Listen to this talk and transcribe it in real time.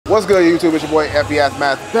What's good, YouTube? It's your boy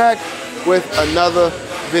Fbaftermath back with another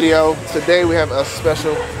video. Today we have a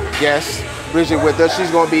special guest, Bridget, with us.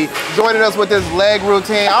 She's going to be joining us with this leg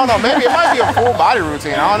routine. I don't know, maybe it might be a full body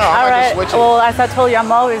routine. I don't know. I might just switch it. Well, as I told you,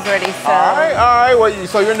 I'm always ready. So. All right. Well,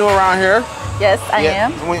 so you're new around here? Yes, I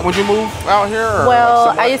am. Would you move out here? Or well,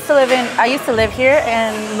 like I used to live here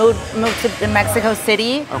and moved to Mexico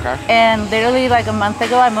City. Okay. And literally like a month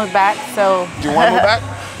ago, I moved back. So. Do you want to move back?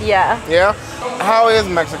 Yeah. Yeah. How is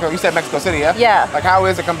Mexico? You said Mexico City, yeah? Yeah. Like, how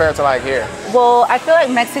is it compared to like here? Well, I feel like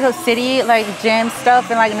Mexico City, like gym stuff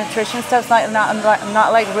and like nutrition stuff's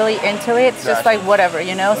not like really into it. It's just like whatever,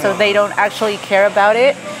 you know. So they don't actually care about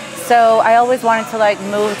it. So I always wanted to like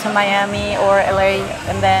move to Miami or LA,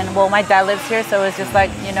 and then, well, my dad lives here, so it's just like,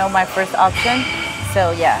 you know, my first option.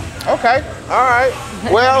 So yeah. Okay. All right.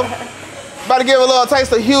 Well, about to give a little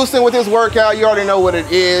taste of Houston with this workout. You already know what it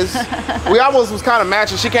is. We almost was kind of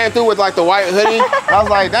matching. She came through with like the white hoodie. I was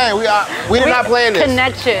like, dang, we did not plan this.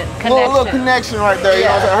 Connection. Little connection right there. You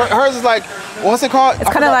know what I'm saying? Hers is like, what's it called? It's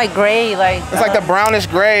kind of like gray, like. It's like the brownish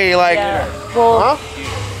gray, like. Yeah. Well.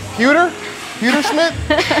 Huh? Pewter? Pewter Schmidt?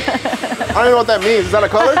 I don't even know what that means. Is that a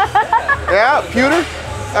color? Yeah, pewter?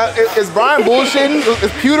 Is Brian bullshitting?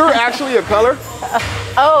 Is pewter actually a color?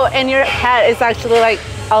 Oh, and your hat is actually like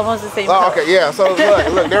almost the same color. Oh, okay, yeah. So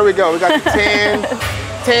look, there we go. We got the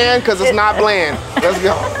tan, because it's not bland. Let's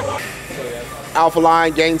go. Alpha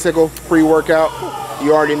Line, Gain Tickle, pre-workout.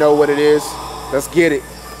 You already know what it is. Let's get it.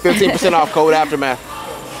 15% off code Aftermath.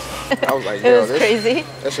 I was like, yo, it was crazy.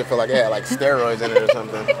 That shit felt like it had like steroids in it or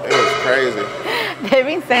something. It was crazy. They've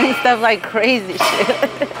been saying stuff like crazy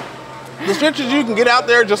shit. The stretches you can get out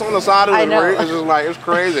there just on the side of the ring, it's just like, it's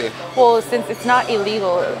crazy. Well, since it's not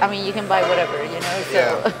illegal, I mean, you can buy whatever, you know, so,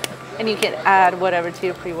 yeah. And you can add whatever to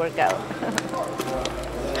your pre-workout.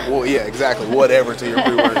 Well, yeah, exactly, whatever to your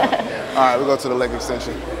pre-workout. All right, we'll go to the leg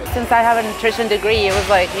extension. Since I have a nutrition degree, it was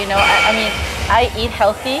like, you know, I mean, I eat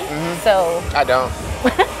healthy, so. I don't.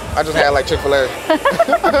 I just had like Chick-fil-A.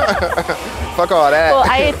 Fuck all that. Well,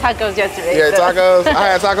 I ate tacos yesterday. Yeah, so. Tacos. I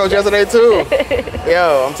had tacos yesterday too.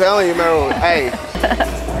 Yo, I'm telling you, man. Hey.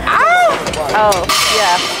 Ow! Oh,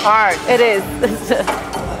 yeah. All right. It is.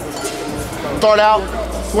 Start out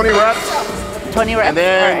 20 reps. 20 reps. And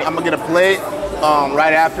then I'm gonna get a plate.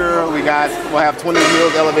 Right after we'll have 20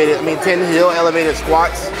 heels elevated. 10 heel elevated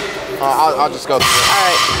squats. I'll just go through it. All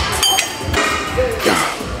right.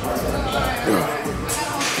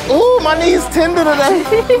 Ooh, my knee's tender today.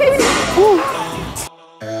 Ooh.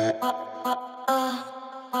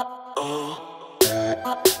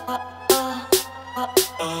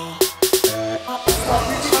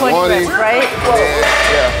 20 reps, right?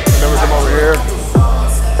 Yeah. And then we come over here.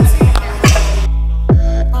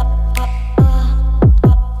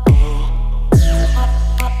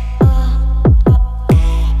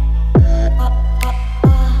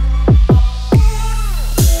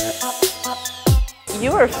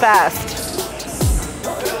 You were fast.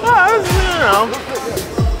 You know.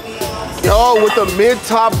 Yo, with the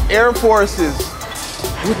mid-top Air Forces.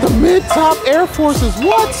 With the mid-top Air Forces,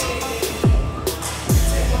 what?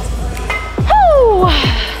 Woo!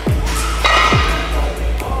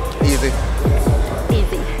 Easy.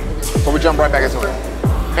 Easy. So we jump right back into it.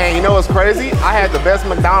 Man, you know what's crazy? I had the best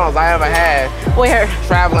McDonald's I ever had. Where?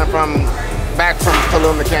 Traveling back from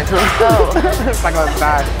Tulum to Cancun. Oh. It's like I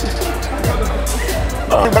died.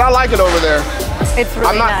 But I like it over there. It's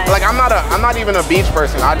really nice. Like I'm not even a beach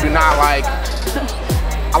person. I do not like.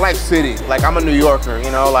 I like city. Like I'm a New Yorker,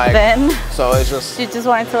 you know, like. Then. So it's just. You just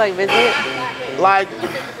wanted to like visit. Like.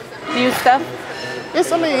 New stuff.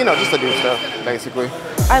 Yes, I mean, you know, just to do stuff, basically.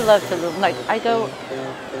 I love Tulum. Like I go,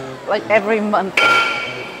 like every month.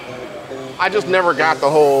 I just never got the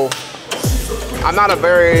whole. I'm not a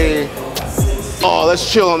very. Oh,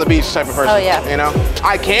 let's chill on the beach type of person. Oh, yeah. You know?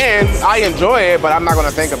 I enjoy it, but I'm not gonna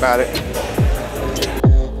think about it.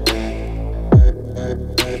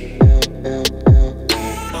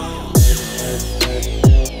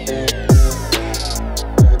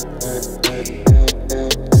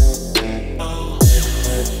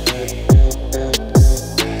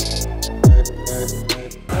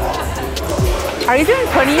 Are you doing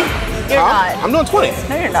 20? You're not. I'm doing 20.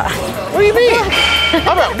 No, you're not. What do you mean?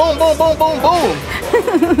 I'm at boom, boom, boom, boom, boom.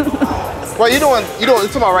 Well, you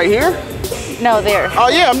talking about right here? No, there. Oh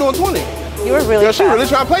yeah, I'm doing 20. You were really fast. She really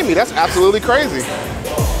trying to play me. That's absolutely crazy.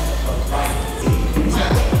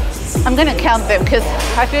 I'm gonna count them because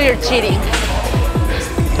I feel you're cheating.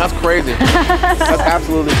 That's crazy. That's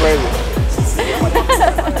absolutely crazy.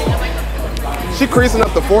 She creasing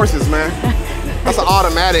up the forces, man. That's an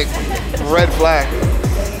automatic red flag.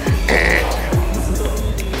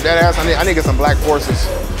 That ass, I need to get some black forces.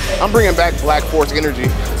 I'm bringing back Black Force energy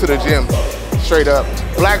to the gym, straight up.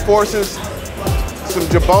 Black Forces, some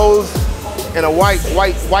Jabos, and a white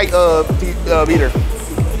beater.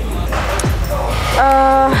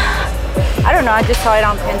 I don't know. I just saw it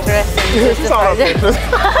on Pinterest. And Saw it on Pinterest.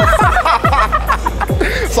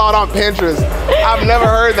 Saw it on Pinterest. I've never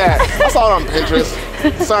heard that. I saw it on Pinterest.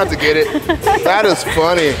 Started to get it. That is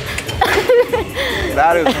funny.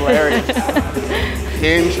 That is hilarious.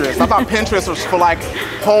 Pinterest. I thought Pinterest was for like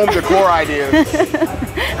home decor ideas.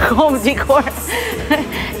 Home decor.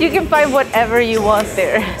 You can find whatever you want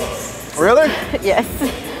there. Really? Yes.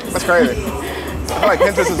 That's crazy. I feel like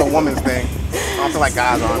Pinterest is a woman's thing. I don't feel like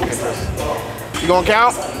guys are on Pinterest. You gonna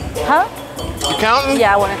count? Huh? You counting?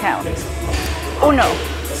 Yeah, I want to count. 1, 2,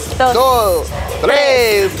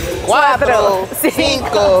 3, 4, 5, 6, 7,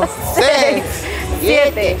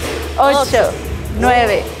 8, 9, 10.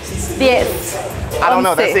 I don't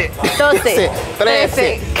know, that's it. 12, 13,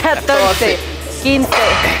 14, 15,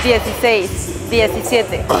 16,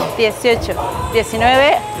 17, 18,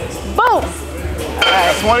 19. Boom!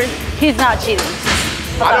 Alright, 20? He's not cheating.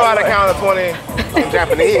 I know how to count to 20 in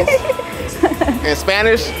Japanese. In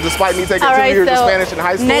Spanish, despite me taking 2 years of Spanish in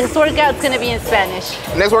high school. Next workout's gonna be in Spanish.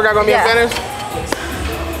 Next workout gonna be in Spanish?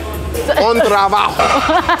 Un trabajo.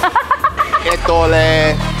 Esto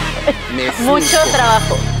le necesito. Mucho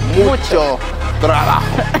trabajo. Mucho trabajo.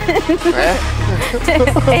 ¿Eh?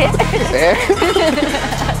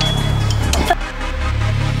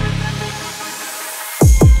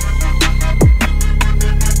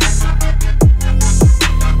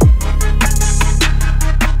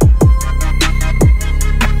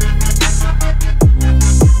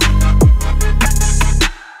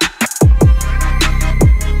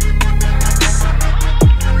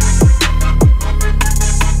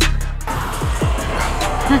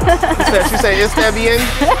 She said, ¿está bien?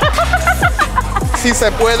 ¿Sí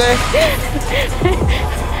se puede?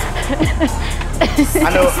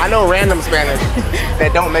 I know random Spanish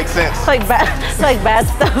that don't make sense. Like bad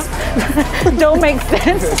stuff. Don't make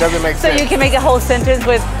sense. It doesn't make sense. So you can make a whole sentence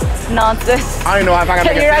with nonsense. I don't even know if I can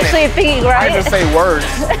make a You're sentence. actually thinking, right? I just say words.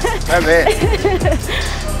 That's it.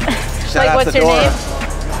 Shout out what's to your Dora. name?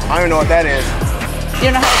 I don't even know what that is.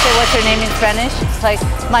 You know how to say what's your name in Spanish? Like,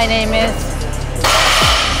 my name is...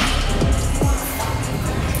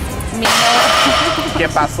 ¿Qué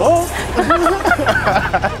pasó?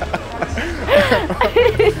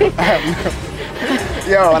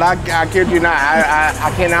 Yo, and I kid you not,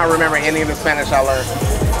 I cannot remember any of the Spanish I learned.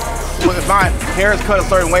 If my hair is cut a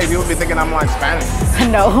certain way, people be thinking I'm like Spanish.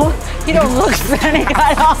 No, you don't look Spanish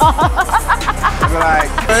at all. They're like,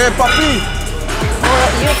 hey, papi.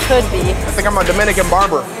 Well, you could be. I think I'm a Dominican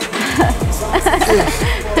barber.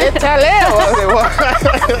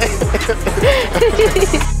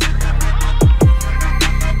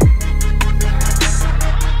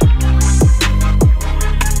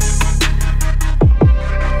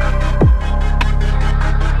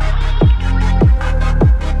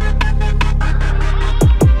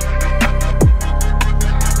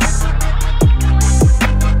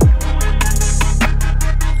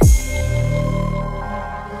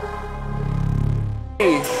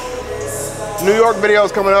 New York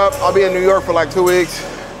videos coming up. I'll be in New York for like 2 weeks.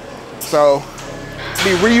 So,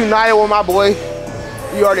 be reunited with my boy.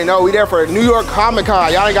 You already know, we there for New York Comic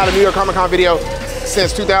Con. Y'all ain't got a New York Comic Con video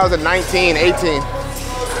since 2019, 18.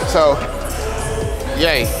 So,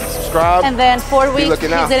 yay, subscribe. And then 4 weeks,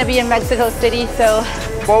 he's out. gonna be in Mexico City, so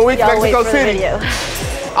 4 weeks, Mexico wait for City. the video.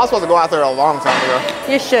 I was supposed to go out there a long time ago.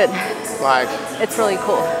 You should. Like, it's really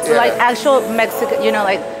cool. Yeah. Like actual Mexico, you know,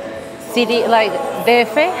 like city, like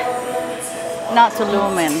DF, not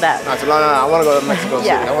Tulum and that. no, I want to go to Mexico City.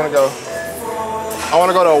 Yeah. I want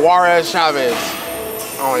to go to Juarez Chavez.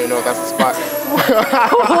 I don't even know if that's the spot.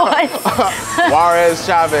 What? Juarez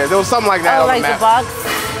Chavez. It was something like that Oh, on like the map. the box?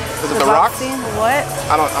 Is it the Rock? Scene? What?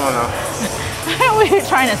 I don't know. What are you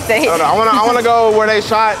trying to say? I don't know. I want to go where they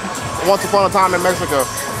shot Once Upon a Time in Mexico.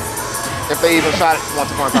 If they even shot it Once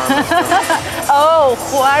Upon a Time in Mexico. Oh,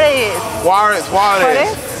 Juarez. Juarez.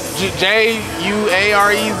 Juarez?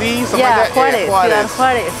 J-U-A-R-E-Z, something Yeah, like that? Juarez.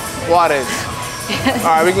 Juarez. Juarez.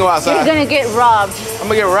 All right, we can go outside. You're gonna get robbed. I'm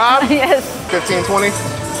gonna get robbed? Yes. 15, 20?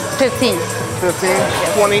 15. 15,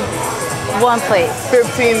 20? One plate.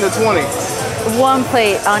 15 to 20. One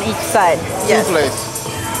plate on each side. Yes. 2 plates.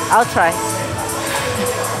 I'll try.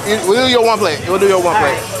 We'll do your one plate. We'll do your one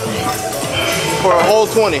plate. Right. For a whole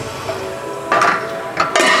 20.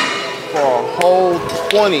 For a whole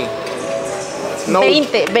 20. No.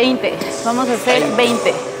 20. Vamos a hacer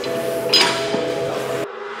 20.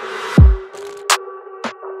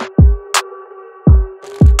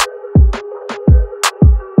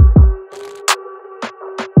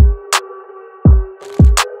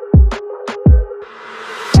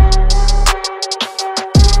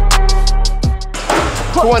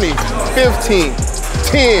 20, 15,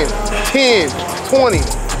 10, 10, 20.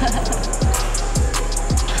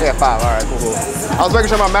 Yeah, 5. All right, cool. I was making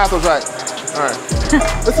sure my math was right. All right.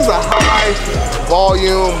 This is a high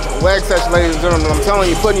volume leg session, ladies and gentlemen. I'm telling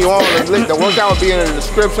you, putting you on. The workout will be in the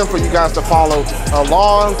description for you guys to follow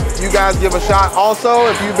along. You guys give a shot. Also,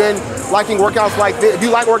 if you've been liking workouts like this, if you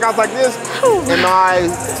like workouts like this, in my,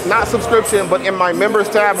 not subscription, but in my members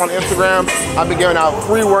tab on Instagram, I've been giving out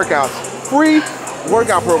free workouts, free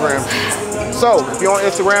workout programs. So if you're on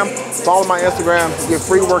Instagram, follow my Instagram, get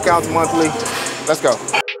free workouts monthly. Let's go.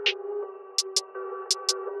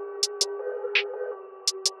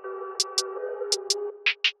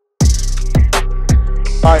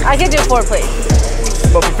 All right. I can do 4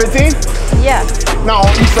 plates. But for 15? Yeah. No,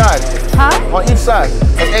 on each side. Huh? On each side.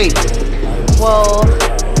 That's 8. Well.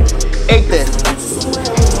 8 then.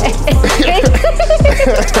 8 is 8.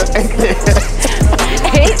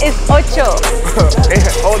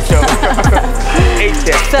 8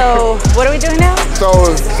 then. So what are we doing now? So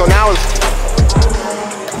now it's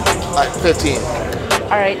like 15. All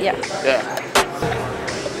right, yeah. Yeah.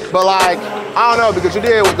 But like, I don't know, because you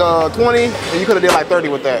did with the 20 and you could have did like 30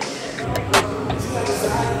 with that.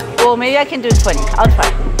 Well, maybe I can do 20. I'll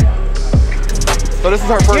try. So this is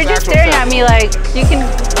her first. You're just actual staring set. at me like you can.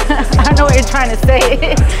 I don't know what you're trying to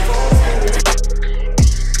say.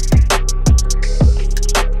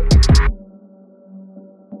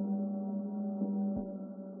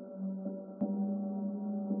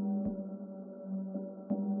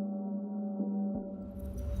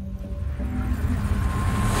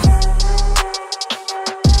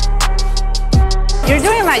 You're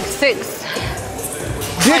doing like 6.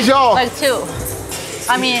 Did y'all? Like 2.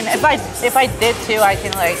 I mean, if I did 2, I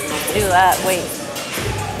can like do that. Wait.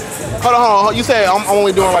 Hold on. You said I'm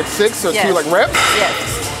only doing like 6 or 2 like reps? Yes.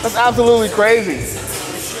 That's absolutely crazy.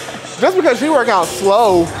 Just because she work out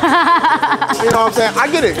slow, you know what I'm saying? I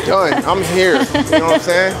get it done. I'm here. You know what I'm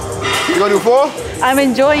saying? You gonna do 4? I'm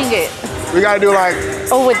enjoying it. We gotta do like.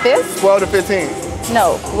 Oh, with this? 12 to 15.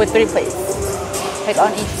 No, with 3 plates. Like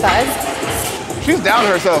on each side. She's down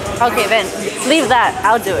herself. Okay, then leave that.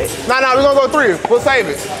 I'll do it. No, we're gonna go 3. We'll save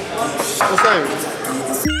it. We'll save it.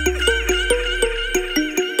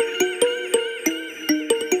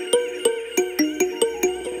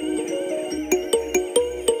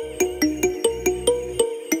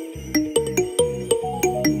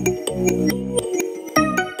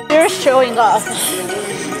 You're showing off.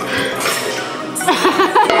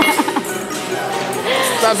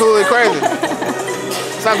 It's absolutely crazy.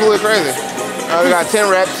 It's absolutely crazy. We got 10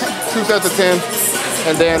 reps, 2 sets of 10,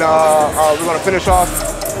 and then we're gonna finish off.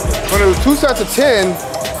 We're gonna do 2 sets of 10.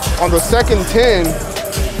 On the second 10,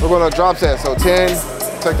 we're gonna drop set. So 10,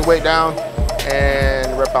 take the weight down,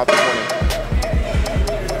 and rep out the 20.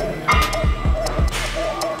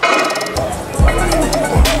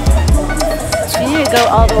 You need to go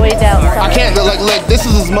all the way down. I can't, like, this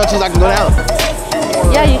is as much as I can go down.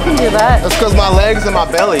 Yeah, you can do that. That's because my legs and my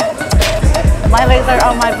belly. My legs are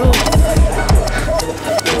on my boobs.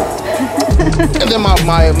 And then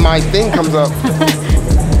my thing comes up.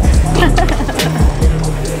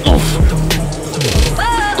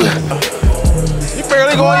 You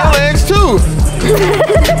barely go on your legs too.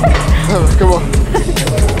 Come on.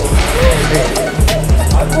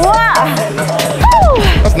 Wow.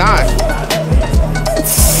 That's 9.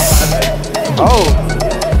 Oh.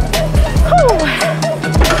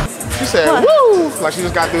 She said, woo! Like she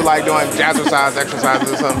just got through like doing jazzercise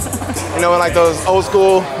exercises or something. You know, in like those old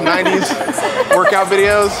school 90s workout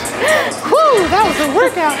videos. Woo, that was a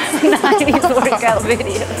workout. 90s workout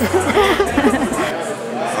video.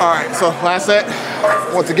 All right, so last set.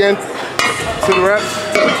 Once again, 2 reps,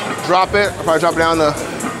 drop it. I'll probably drop it down to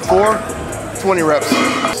 4, 20 reps.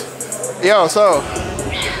 Yo, so,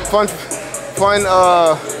 so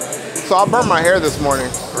I burnt my hair this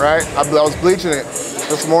morning, right? I was bleaching it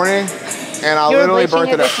this morning, and I literally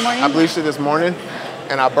burnt it out. I bleached it this morning,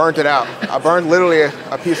 and I burnt it out. I burned literally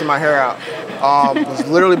a piece of my hair out. It was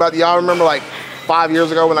literally about, y'all remember like 5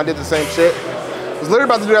 years ago when I did the same shit? I was literally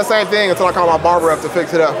about to do that same thing until I called my barber up to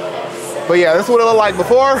fix it up. But yeah, this is what it looked like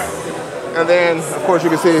before, and then of course you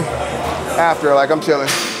can see after, like I'm chilling.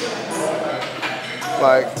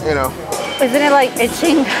 Like, you know. Isn't it like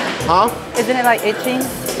itching? Huh? Isn't it like itching?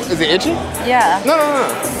 Is it itching? Yeah. No.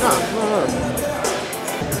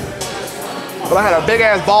 But I had a big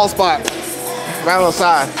ass bald spot right on the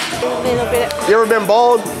side. A little bit. You ever been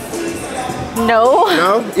bald? No.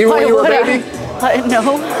 No? Even when you were a baby?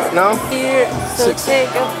 No. No? Here, so 6. take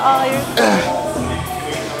of all your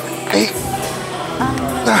 8.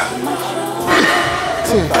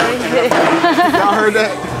 10. Y'all heard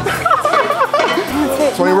that?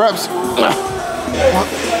 20 reps. 1,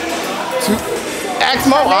 2.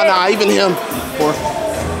 Maximo. Oh, nah, even him. 4.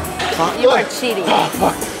 5. You are cheating. Oh,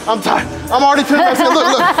 fuck. I'm tired. I'm already to the next.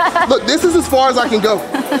 Look. This is as far as I can go.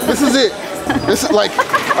 This is it. This is like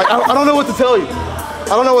I don't know what to tell you.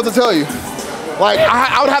 I don't know what to tell you. Like,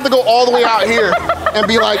 I would have to go all the way out here and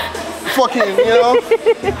be like, fucking, you know?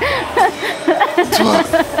 12,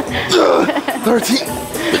 13,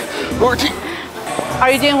 14. Are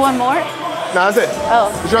you doing one more? Nah, that's it. Oh.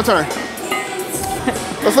 It's your turn.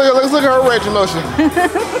 Let's look at her range of motion.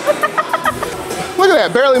 Look at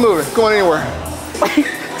that, barely moving, going anywhere.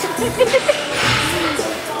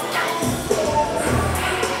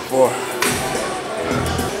 4.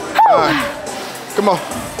 9. Come on.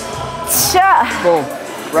 Cha. Boom.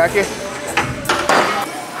 Rack it.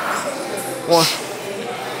 1,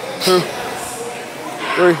 2,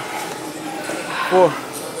 3, 4,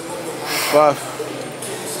 5,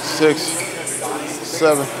 6,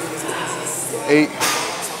 7, 8,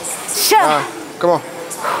 9. Come on.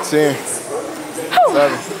 10,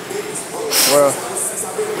 11, 12,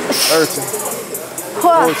 13,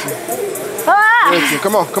 14, 15.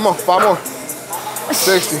 Come on. 5 more.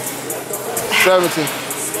 16, 17,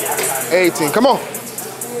 18. Come on.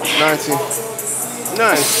 19.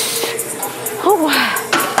 Nice. Oh.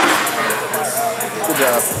 Good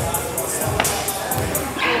job.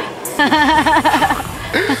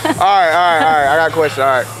 All right. I got a question. All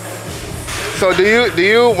right. So do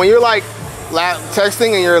you when you're like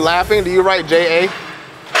texting and you're laughing, do you write J-A?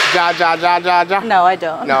 Ja. No, I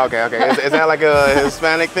don't. No, okay. Is that like a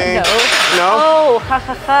Hispanic thing? No. No? Oh, ha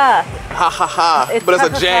ha ha. Ha ha ha. But it's a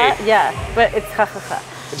J. Yeah, but it's ha ha ha.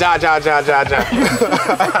 Ja.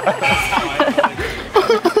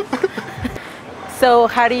 So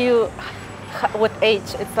how do you, with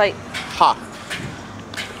H, it's like Ha.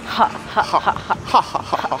 ha ha ha ha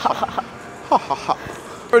Ha.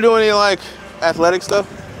 Ever do any like athletic stuff?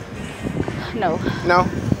 No. No?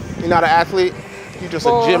 You're not an athlete? You're just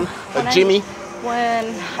a Jimmy?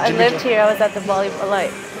 When I lived here, I was at the volleyball,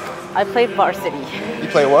 like, I played varsity. You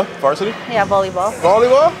play what? Varsity? Yeah, volleyball.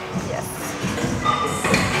 Volleyball? Yes.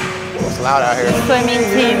 It's loud out here. Swimming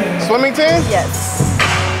team. Swimming team? Yes.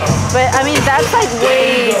 But I mean, that's like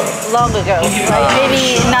way long ago. Like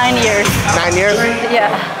maybe 9 years. 9 years?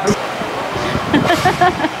 Yeah.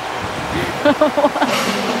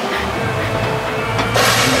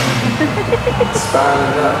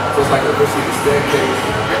 Spiraling up, feels like a receding staircase.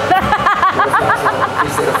 He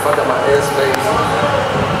said, fuck up my airspace.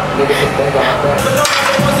 Niggas just bang on my back. But no,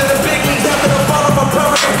 I wasn't a biggie. After the fall of my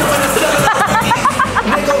permanent, doing the selling of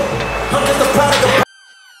nigga, I'm just a product of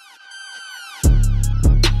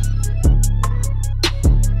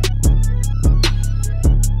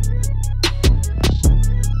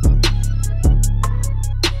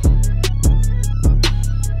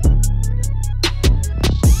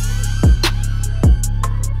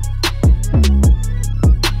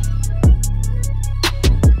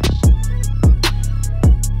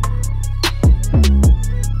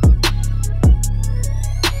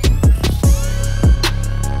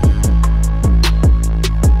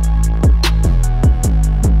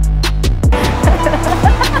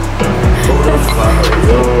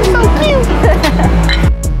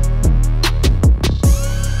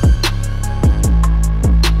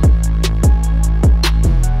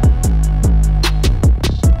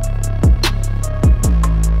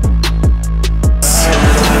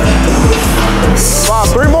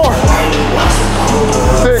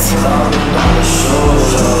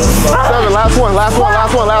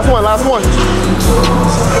Last one.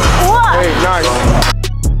 What? Hey, nice.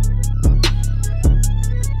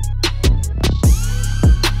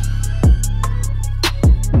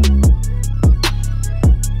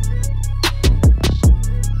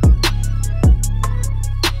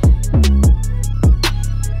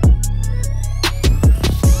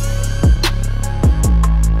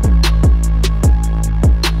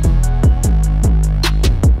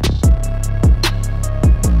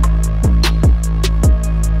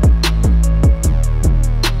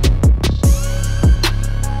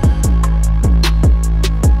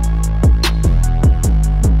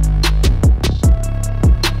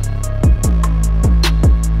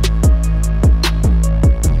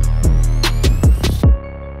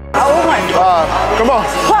 Come on.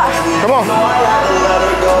 Come on.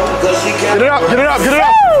 Get it up, get it up, get it up.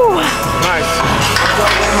 Woo! Nice.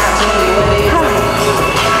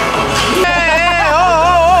 Hey,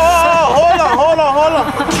 hold on.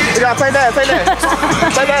 You gotta take that.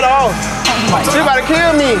 Take that off. She about to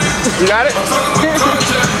kill me. You got it?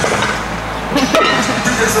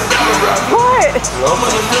 What?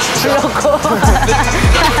 Real cool.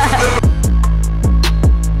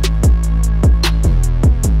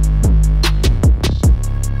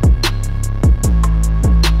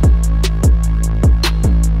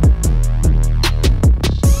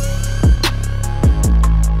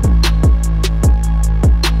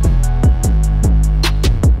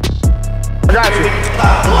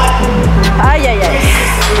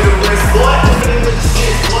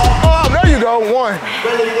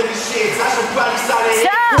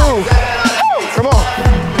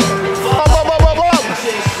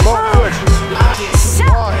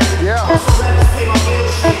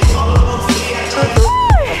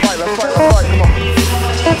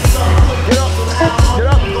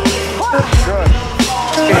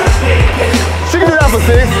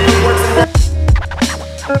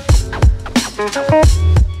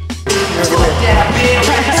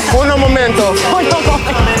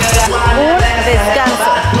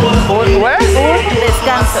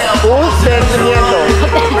 Un sentimiento.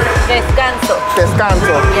 Descanso.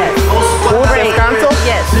 Descanso. Yes. Un Break. descanso.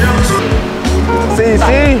 Yes. See,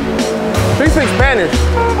 she speaks Spanish.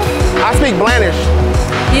 I speak Blanish.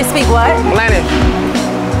 You speak what? Blanish.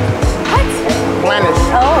 What? Blanish.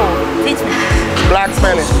 Oh, teach me. Black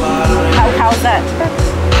Spanish. How's that?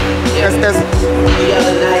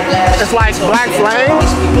 It's like black slang,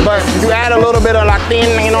 but you add a little bit of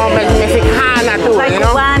Latin, you know, Mexicana to it, you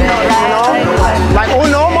know? Like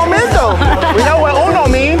uno momento. We know what uno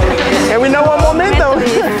means, and we know what momento.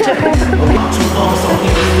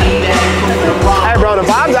 Hey bro, the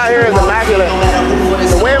vibes out here is immaculate.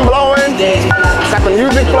 The wind blowing, got the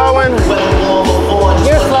music flowing.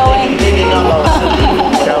 You're flowing.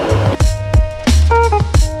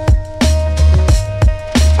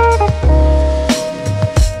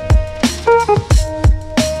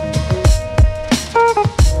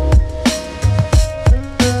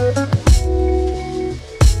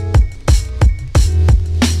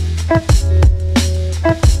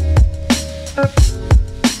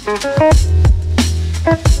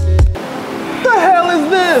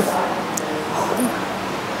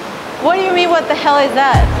 What do you mean, what the hell is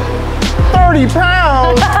that? 30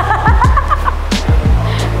 pounds. I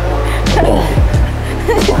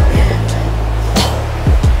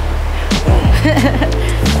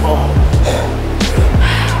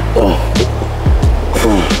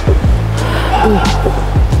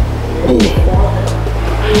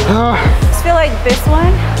just feel like this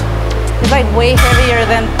one is like way heavier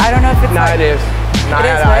than, I don't know if it's Nah, like, it is. Nah, it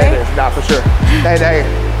is, nah, right? it is. Nah, for sure. Hey.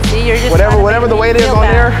 See, you're just Whatever the weight is on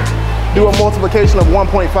there, do a multiplication of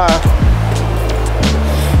 1.5.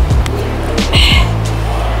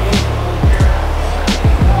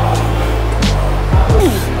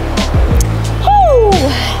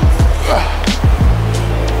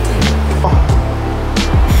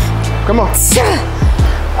 Come on.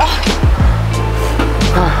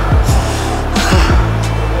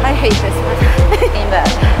 I hate this one. Ain't bad.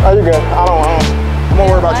 Oh, you're good. I'm gonna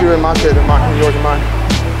worry about you and my shit and yours and mine.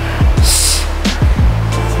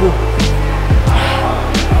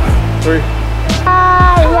 3.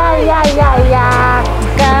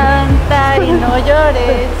 Canta y no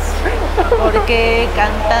llores, porque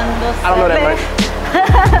cantando se I don't know that ve. much.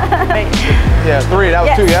 Yeah, 3. That was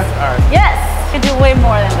Yes. 2, yeah? All right. Yes, you can do way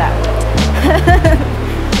more than that.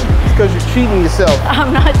 It's because you're cheating yourself.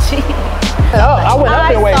 I'm not cheating. Oh, I went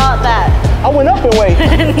up in weight. I thought that. I went up in weight.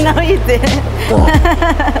 No, you didn't.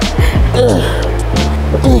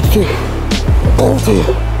 18,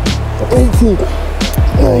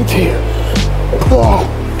 19.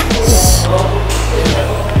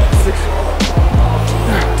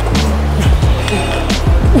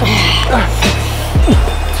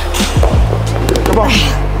 Come on.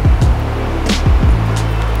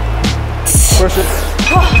 Push it.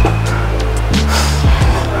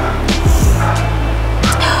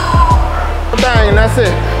 Dang, that's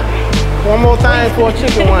it. One more thing for a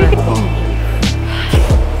chicken wing.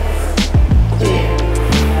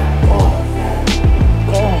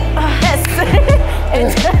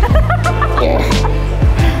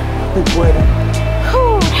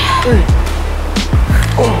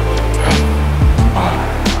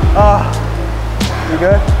 You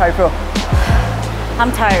good? How you feel?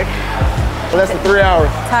 I'm tired. Less than 3 hours.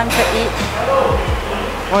 Time to eat.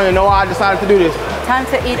 I don't even know why I decided to do this. Time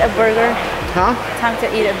to eat a burger. Huh? Time to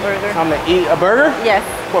eat a burger. Time to eat a burger? Yes.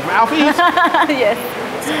 What, from Alpha Eats? Yes.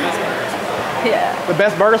 Yeah. The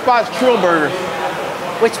best burger spots? Trill Burgers.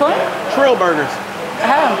 Which one? Trill Burgers. I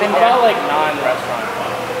haven't been there. About like non-restaurant,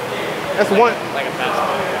 That's one. like a fast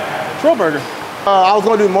food. Trill Burger. I was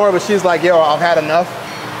gonna do more, but she's like, yo, I've had enough.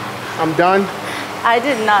 I'm done. I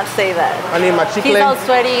did not say that. I need my chicle. He's all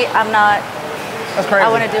sweaty. I'm not. That's crazy. I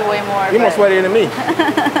want to do way more. You're more but- sweaty than me.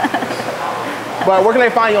 But where can they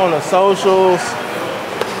find you on the socials?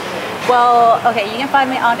 Well, okay, you can find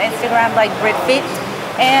me on Instagram like BRIDGETT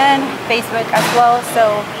and Facebook as well. So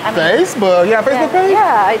I mean, Facebook? You have a Facebook page?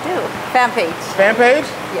 Yeah, I do. Fan page. Fan page?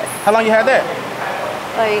 Yes. How long you had that?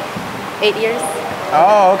 Like 8 years.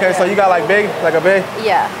 Oh, okay. So you got like big, like a big?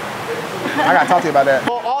 Yeah. I gotta talk to you about that.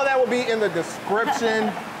 Well, all that will be in the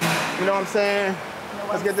description. You know what I'm saying?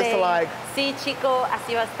 Let's get this to like Sí, chico,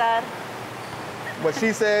 así va a estar. what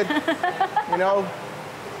she said. You know,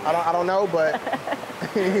 I don't know, but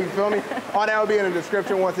you feel me? All that will be in the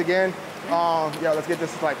description once again. Yeah, let's get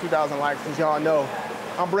this to like 2,000 likes, as y'all know.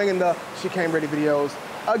 I'm bringing the She Came Ready videos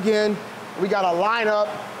again. We got a lineup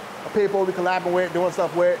of people we collabing with, doing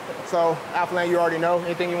stuff with. So, Alpha, you already know.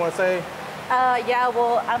 Anything you want to say? Yeah,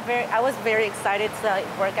 well, I was very excited to like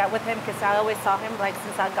work out with him because I always saw him like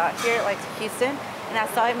since I got here, like to Houston, and I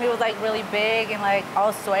saw him. He was like really big and like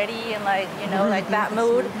all sweaty and like, you know, like that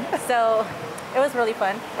mood. So it was really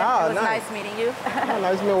fun. Oh, it was nice meeting you. Oh,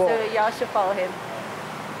 nice meeting. So y'all should follow him.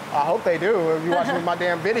 I hope they do. If you're watching my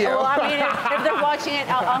damn video. Well, I mean, if they're watching it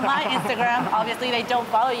on my Instagram, obviously they don't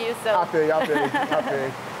follow you. So I feel you. I feel you. I feel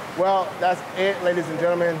you. Well, that's it, ladies and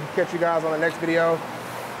gentlemen. Catch you guys on the next video.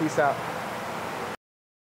 Peace out.